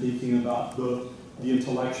 And when you're thinking about the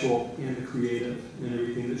intellectual and the creative and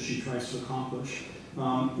everything that she tries to accomplish.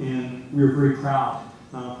 And we're very proud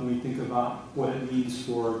when we think about what it means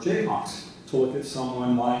for Jayhawks to look at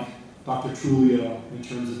someone like Dr. Truglio in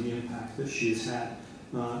terms of the impact that she has had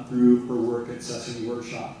through her work at Sesame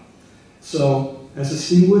Workshop. So, as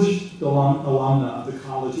distinguished alumna of the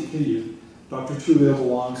college at KU, Dr. Truglio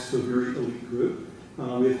belongs to a very elite group.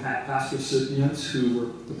 We've had past recipients who were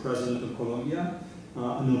the president of Colombia,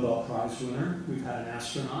 a Nobel Prize winner. We've had an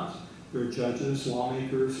astronaut. There are judges,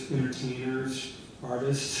 lawmakers, entertainers,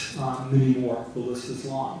 artists, many more. The list is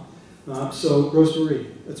long. So,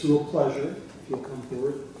 Rosemarie, it's a real pleasure if you'll come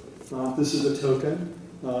forward. This is a token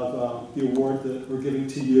of the award that we're giving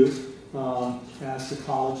to you as the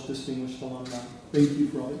College Distinguished Alumni. Thank you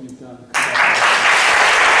for all that you've done.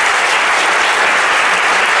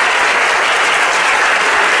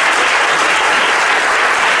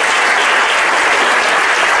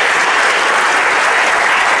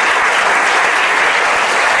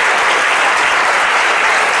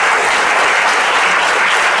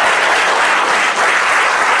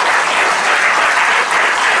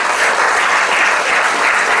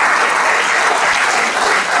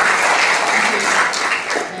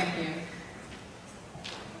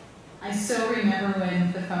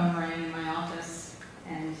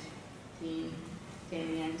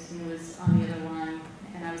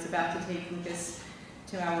 us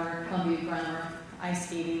to our Columbia Grammar ice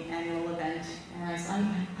skating annual event. And I said,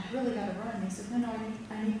 I really got to run. And he said, no,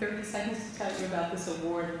 I need 30 seconds to tell you about this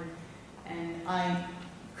award. And I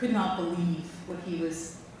could not believe what he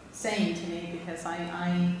was saying to me, because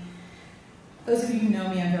those of you who know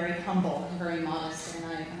me, I'm very humble and very modest. And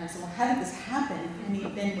I said, well, how did this happen? And he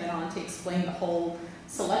then went on to explain the whole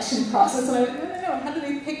selection process. And I went, no, how did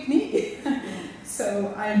they pick me?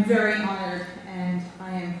 So I'm very honored, and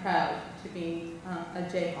I am proud to be a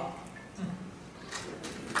Jayhawk.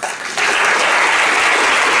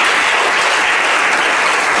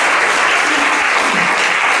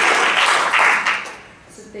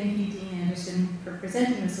 So thank you, Dean Anderson, for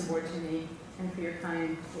presenting this award to me and for your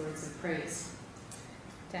kind words of praise.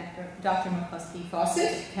 Dr. McCluskey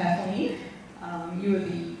Fawcett, Kathleen, you were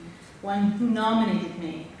the one who nominated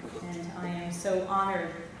me, and I am so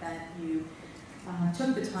honored that you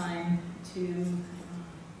took the time to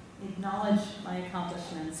acknowledge my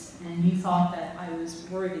accomplishments, and you thought that I was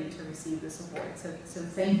worthy to receive this award, so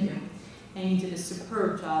thank you. And you did a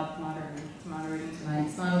superb job moderating tonight.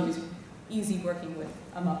 It's not always easy working with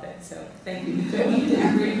a Muppet, so thank you. Joey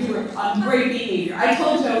did great behavior. I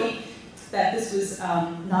told Joey that this was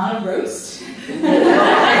not a roast.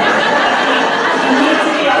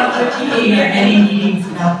 Any meetings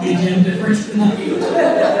about the agenda for tonight.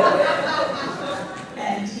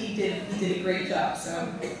 And he did a great job, so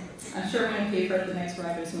I'm sure I'm going to pay for it at the next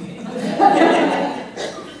writers' meeting.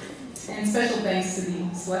 And special thanks to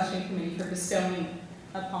the selection committee for bestowing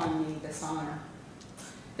upon me this honor.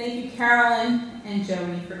 Thank you, Carolyn and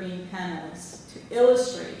Joey, for being panelists to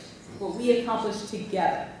illustrate what we accomplished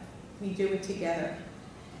together. We do it together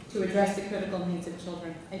to address the critical needs of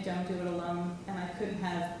children. I don't do it alone, and I couldn't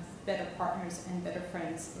have better partners and better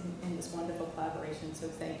friends in this wonderful collaboration, so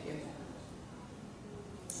thank you.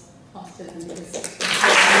 Toss to them because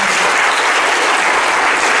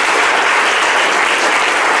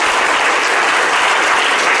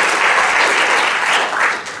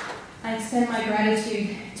I extend my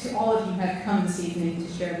gratitude to all of you who have come this evening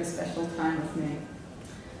to share this special time with me.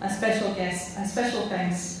 A special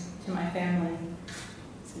thanks to my family,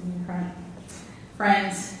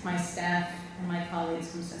 friends, my staff, and my colleagues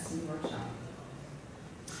from Sesame Workshop.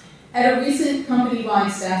 At a recent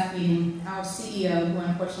company-wide staff meeting, our CEO, who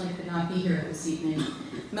unfortunately could not be here this evening,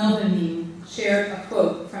 Melvin Mean, shared a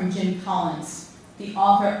quote from Jim Collins, the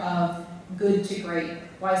author of Good to Great,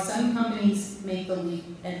 Why Some Companies Make the Leap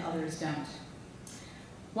and Others Don't.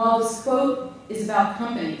 While this quote is about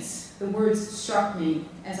companies, the words struck me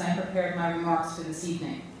as I prepared my remarks for this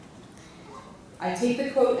evening. I take the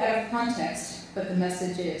quote out of context, but the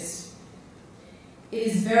message is, it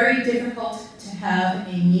is very difficult to have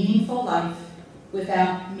a meaningful life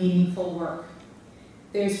without meaningful work.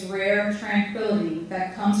 There's rare tranquility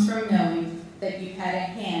that comes from knowing that you've had a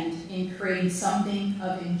hand in creating something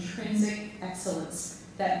of intrinsic excellence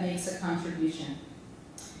that makes a contribution.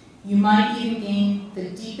 You might even gain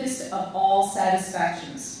the deepest of all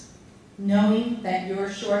satisfactions, knowing that your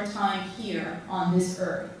short time here on this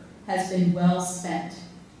earth has been well spent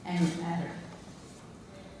and it mattered.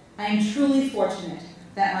 I am truly fortunate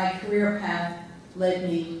that my career path led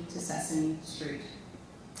me to Sesame Street.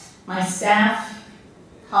 My staff,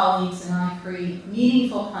 colleagues, and I create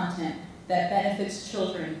meaningful content that benefits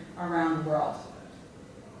children around the world.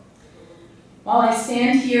 While I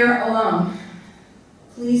stand here alone,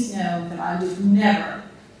 please know that I would never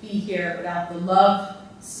be here without the love,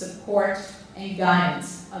 support, and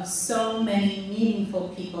guidance of so many meaningful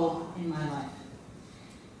people in my life.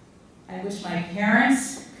 I wish my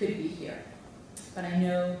parents could be here, but I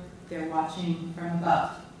know they're watching from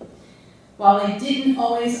above. While they didn't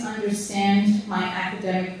always understand my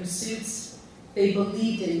academic pursuits, they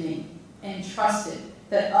believed in me and trusted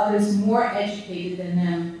that others more educated than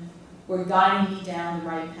them were guiding me down the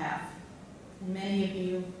right path. And many of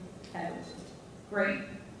you had a great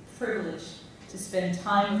privilege to spend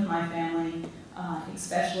time with my family,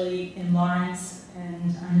 especially in Lawrence,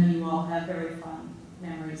 and I know you all have very fond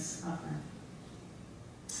memories of them.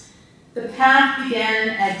 The path began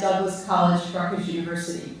at Douglas College, Rutgers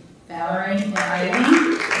University. Valerie and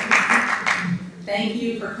Eileen, thank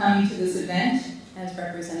you for coming to this event as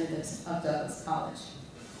representatives of Douglas College.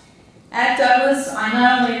 At Douglas, I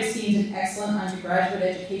not only received an excellent undergraduate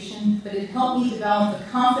education, but it helped me develop the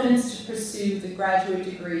confidence to pursue the graduate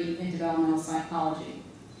degree in developmental psychology.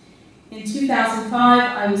 In 2005,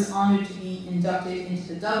 I was honored to be inducted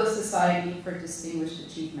into the Douglas Society for Distinguished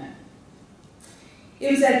Achievement.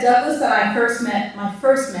 It was at Douglas that I first met my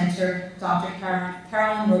first mentor, Dr.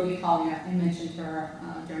 Carolyn Roby-Collier. I mentioned her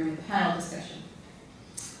during the panel discussion.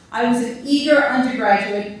 I was an eager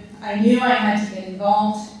undergraduate I knew I had to get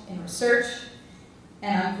involved in research,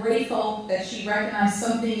 and I'm grateful that she recognized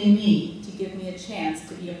something in me to give me a chance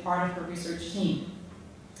to be a part of her research team.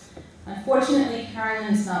 Unfortunately,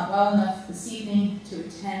 Carolyn is not well enough this evening to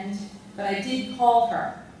attend, but I did call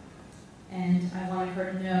her, and I wanted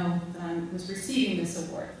her to know that I was receiving this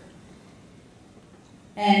award.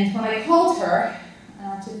 And when I called her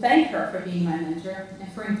to thank her for being my mentor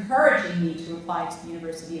and for encouraging me to apply to the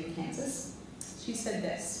University of Kansas, she said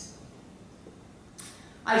this: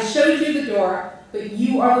 "I showed you the door, but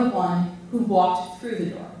you are the one who walked through the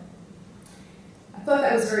door." I thought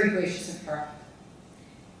that was very gracious of her.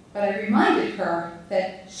 But I reminded her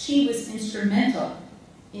that she was instrumental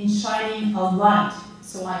in shining a light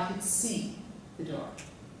so I could see the door.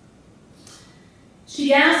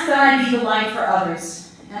 She asked that I be the light for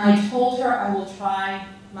others, and I told her I will try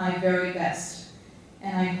my very best.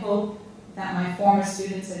 And I hope that my former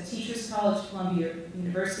students at Teachers College, Columbia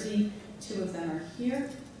University, 2 of them are here,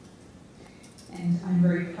 and I'm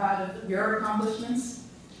very proud of your accomplishments.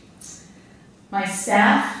 My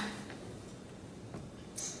staff,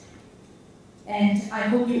 and I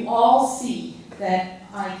hope you all see that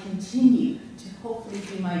I continue to hopefully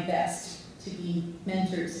do my best to be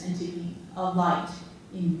mentors and to be a light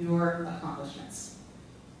in your accomplishments.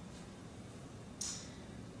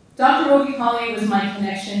 Dr. Rogie Collier was my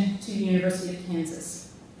connection to the University of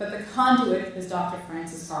Kansas, but the conduit was Dr.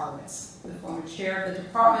 Francis Horowitz, the former chair of the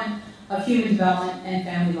Department of Human Development and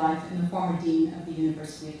Family Life and the former dean of the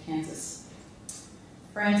University of Kansas.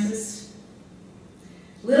 Francis,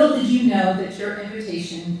 little did you know that your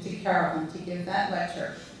invitation to Carolyn to give that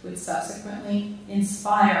lecture would subsequently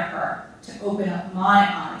inspire her to open up my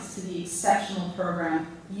eyes to the exceptional program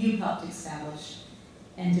you helped establish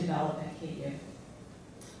and develop at KU.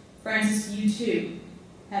 Francis, you too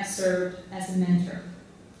have served as a mentor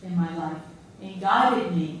in my life and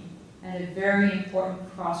guided me at a very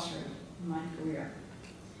important crossroad in my career.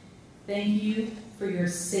 Thank you for your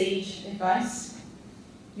sage advice,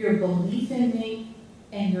 your belief in me,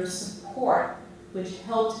 and your support, which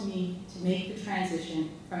helped me to make the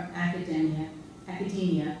transition from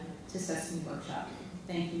academia to Sesame Workshop.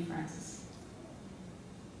 Thank you, Francis.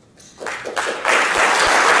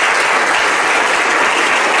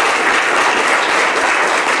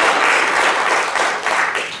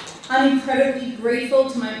 I'm incredibly grateful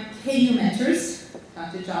to my KU mentors,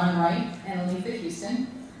 Dr. John Wright and Aletha Houston.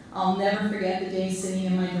 I'll never forget the day sitting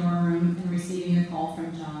in my dorm room and receiving a call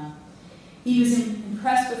from John. He was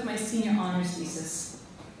impressed with my senior honors thesis.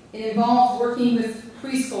 It involved working with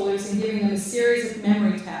preschoolers and giving them a series of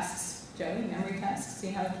memory tasks. Joey, memory tasks, see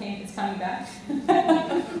how it's coming back?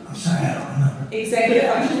 I'm sorry, I don't remember. Executive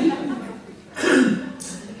functioning.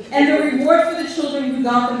 And the reward for the children who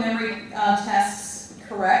got the memory tests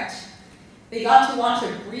correct, they got to watch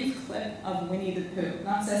a brief clip of Winnie the Pooh.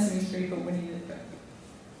 Not Sesame Street, but Winnie the Pooh.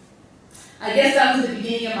 I guess that was the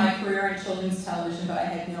beginning of my career in children's television, but I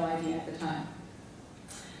had no idea at the time.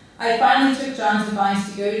 I finally took John's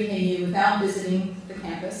advice to go to KU without visiting the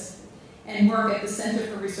campus and work at the Center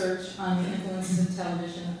for Research on the Influences of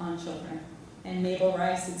Television on Children. And Mabel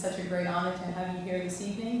Rice, it's such a great honor to have you here this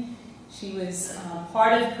evening. She was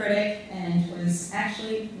part of Critic and was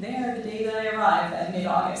actually there the day that I arrived at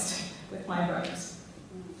mid-August with my brothers.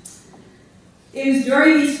 It was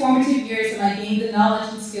during these formative years that I gained the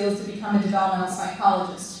knowledge and skills to become a developmental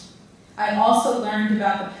psychologist. I also learned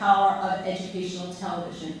about the power of educational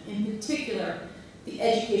television, in particular, the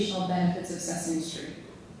educational benefits of Sesame Street.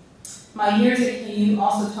 My years at KU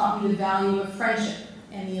also taught me the value of friendship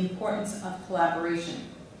and the importance of collaboration.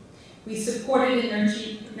 We supported and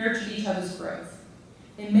nurtured each other's growth.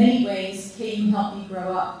 In many ways, KU helped me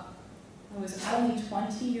grow up. I was only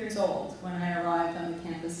 20 years old when I arrived on the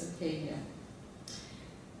campus of KU.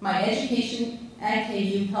 My education at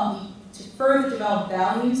KU helped me to further develop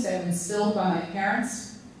values that were instilled by my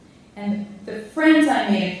parents, and the friends I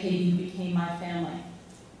made at KU became my family.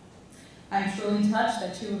 I'm truly touched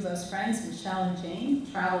that 2 of those friends, Michelle and Jane,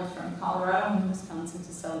 traveled from Colorado and Wisconsin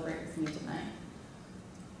to celebrate with me tonight.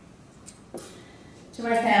 To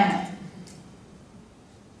my family,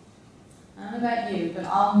 I don't know about you, but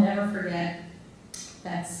I'll never forget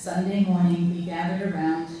that Sunday morning we gathered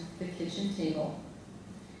around the kitchen table,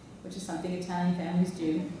 which is something Italian families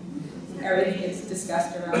do. Everything gets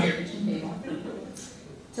discussed around the kitchen table.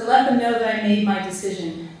 To let them know that I made my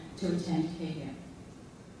decision to attend KU.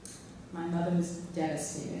 My mother was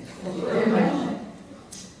devastated.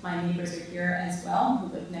 My neighbors are here as well, who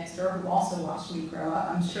live next door, who also watched me grow up.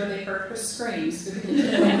 I'm sure they heard her screams through the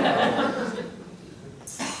kitchen window.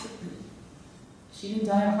 She didn't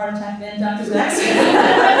die of a heart attack then, Dr. Zax.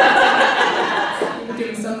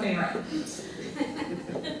 doing something right.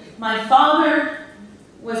 My father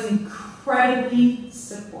was incredibly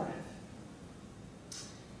supportive.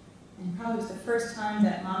 And probably was the first time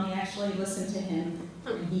that Mommy actually listened to him,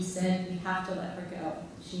 and he said, we have to let her go.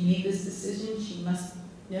 She made this decision, she must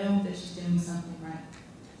know that she's doing something right.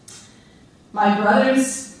 My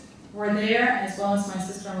brothers were there, as well as my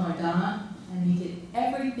sister-in-law Donna, and they did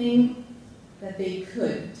everything that they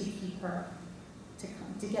could to keep her,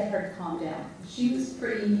 to get her to calm down. She was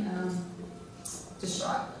pretty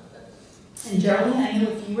distraught. And Geraldine, I know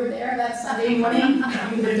if you were there that Sunday morning,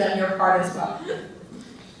 you would have done your part as well.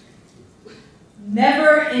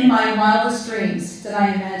 Never in my wildest dreams did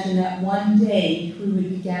I imagine that one day we would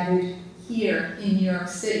be gathered here in New York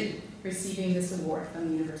City receiving this award from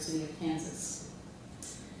the University of Kansas.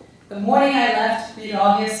 The morning I left,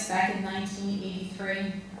 mid-August, back in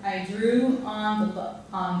 1983, I drew on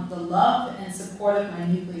the love and support of my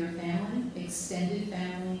nuclear family, extended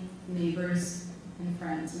family, neighbors, and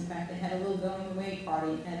friends. In fact, they had a little going-away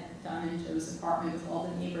party at Don and Joe's apartment with all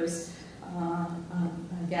the neighbors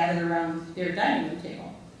gathered around their dining room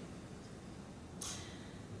table.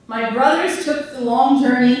 My brothers took the long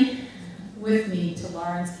journey with me to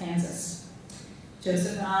Lawrence, Kansas.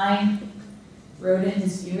 Joseph and I rode in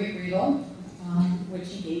his Buick Regal, which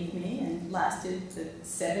he gave me, and lasted the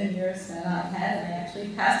 7 years that I had, and I actually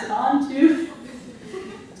passed it on to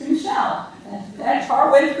Michelle. And that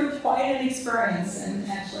car went through quite an experience, and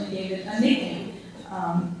actually gave it a nickname,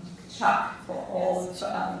 Chuck, for all of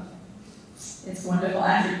its wonderful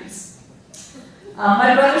attributes.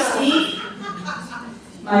 My brother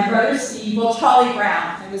Steve, well, Charlie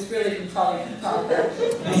Brown. It was really from Charlie Brown.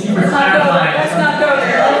 Let's not go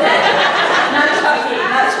there, okay? Not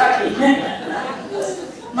Chucky.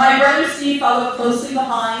 My brother Steve followed closely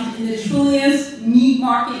behind in the Truglio's meat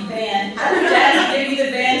market van. How did Daddy give me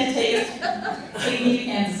the van to take me to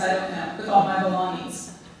Kansas? I don't know, with all my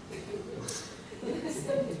belongings.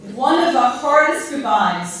 One of the hardest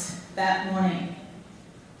goodbyes that morning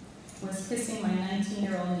was kissing my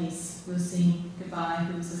 19-year-old niece, Lucy, goodbye,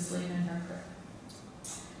 who was asleep in her crib.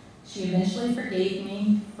 She eventually forgave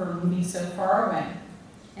me for moving so far away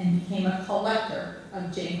and became a collector of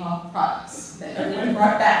Jayhawk products that everyone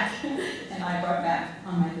brought back, and I brought back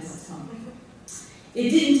on my visits home. It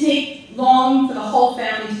didn't take long for the whole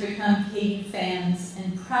family to become KU fans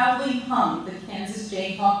and proudly hung the Kansas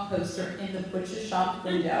Jayhawk poster in the butcher shop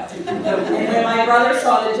window. And when my brother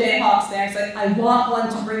saw the Jayhawks there, he said, I want one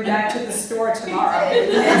to bring back to the store tomorrow.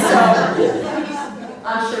 And so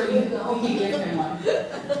I'm sure we can give him one.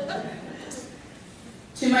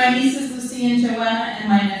 To my nieces Lucy and Joanna and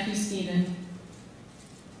my nephew Stephen,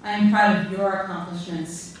 I am proud of your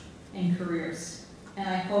accomplishments and careers, and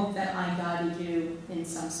I hope that I guided you in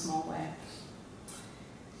some small way.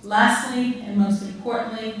 Lastly, and most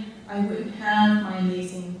importantly, I wouldn't have my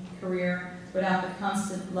amazing career without the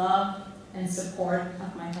constant love and support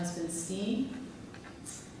of my husband Steve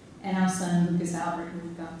and our son Lucas Albert, who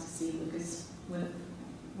we got to see Lucas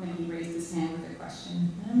when he raised his hand with a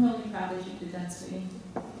question. And I'm really proud that you did that, sweetie.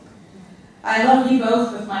 I love you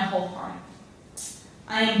both with my whole heart.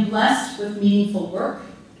 I am blessed with meaningful work,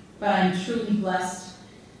 but I'm truly blessed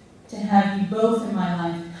to have you both in my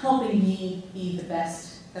life helping me be the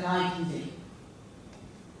best that I can be.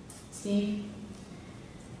 Steve,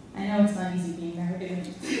 I know it's not easy being married, is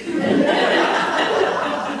it?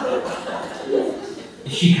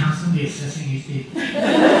 Is she constantly assessing you, Steve?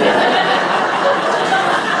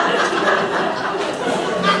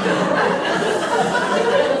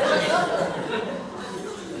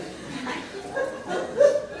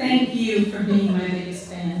 Thank you for being my biggest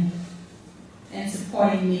fan and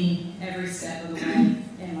supporting me every step of the way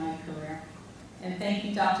in my career. And thank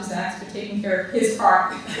you, Dr. Zaks, for taking care of his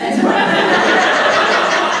heart as well.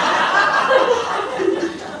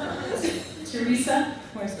 Teresa,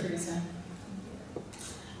 where's Teresa?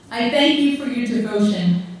 I thank you for your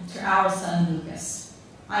devotion to our son, Lucas.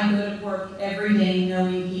 I go to work every day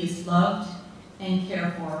knowing he is loved and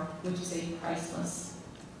cared for, which is a priceless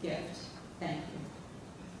gift. Thank you.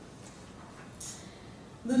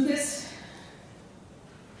 Lucas,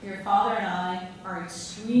 your father and I are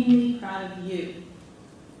extremely proud of you,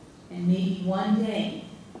 and maybe one day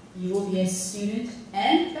you will be a student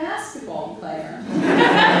and basketball player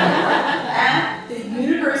at the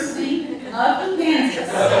University of Kansas,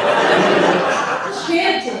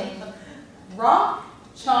 chanting Rock,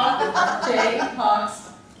 Chalk,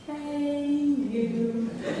 Jayhawks, KU.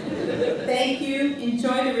 Thank you,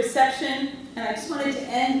 enjoy the reception, and I just wanted to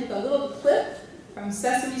end with a little clip from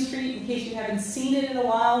Sesame Street, in case you haven't seen it in a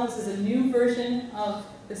while. This is a new version of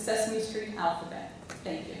the Sesame Street alphabet.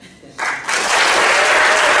 Thank you.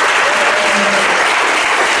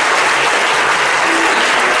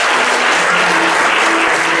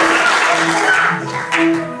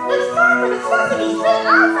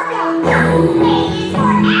 B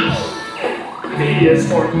is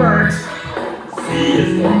for birds. C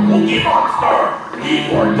is for Cookie Monster. D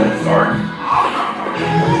for dessert. G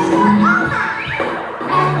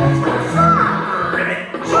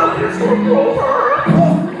is for Grover.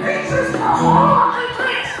 H is for hawk.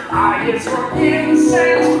 I is for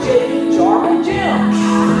incense. J, jar, and Jim.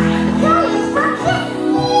 K is for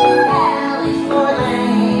kitten. L is for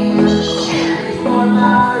lamb. N is for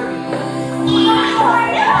Mary. E is for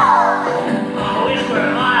noodle. O is for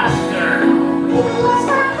lobster. P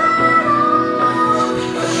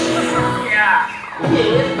is for Yeah. Q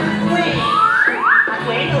is for queen. A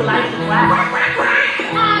queen who likes to quack.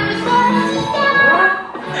 R is for Rosita.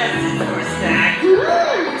 S is for snack.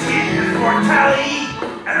 T is for tally.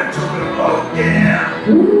 And a turbine boat, yeah.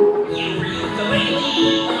 U for ukulele.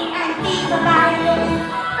 And B for violin.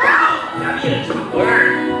 W is for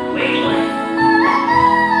word. Wakeling.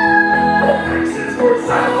 X is for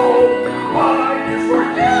xylophone. Y is for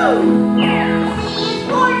you. Z is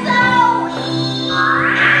for Zoe. I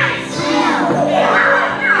is Jill.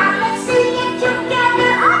 Now let's sing it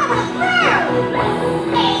together all the way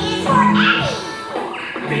through. A is for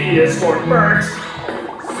Eddie. B is for birds.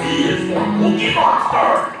 C is for Cookie Monster.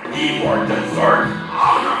 D for dessert.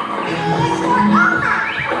 E is for Oma.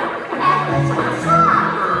 F is for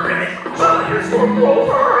frog. G is for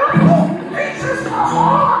Grover. H is for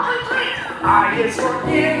hawk. I is for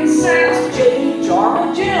incense. J, jar,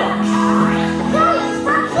 and Jim. K is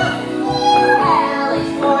for kitten. L is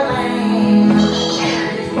for lamb. N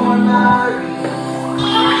is for Mary.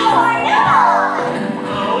 E is for noodle.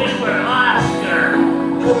 O is for lobster.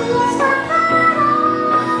 P is for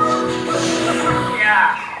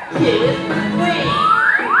Yeah. Q is for queen.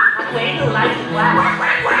 A queen who likes to quack. R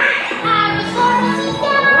is for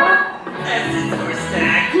Rosita. S is for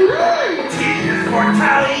snack. T is for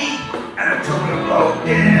tally. And a turbine boat,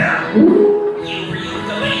 yeah. U for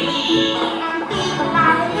ukulele. And B for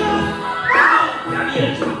violin. W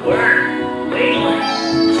is for word. Wakeling.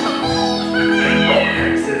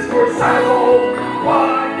 X is for xylophone. Y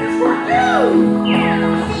is for you.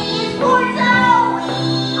 Z is for Zoe.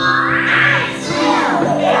 I is Jill.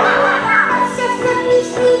 Let's just let me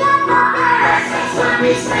speed up the bed. Let's just let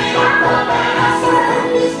me speed up the bed. Let's just let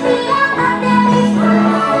me speed up the bed.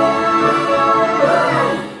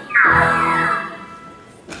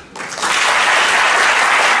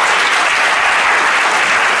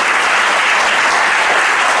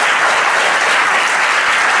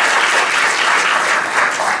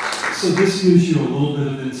 So this gives you a little bit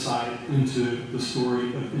of insight into the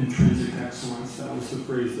story of intrinsic excellence. That was the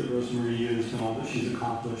phrase that Rosemarie used and all that she's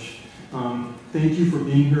accomplished. Thank you for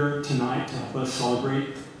being here tonight to help us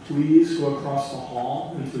celebrate. Please go across the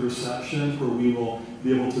hall into the reception where we will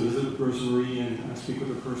be able to visit with Rosemarie and speak with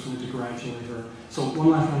her personally to congratulate her. So one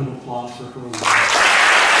last round of applause for her.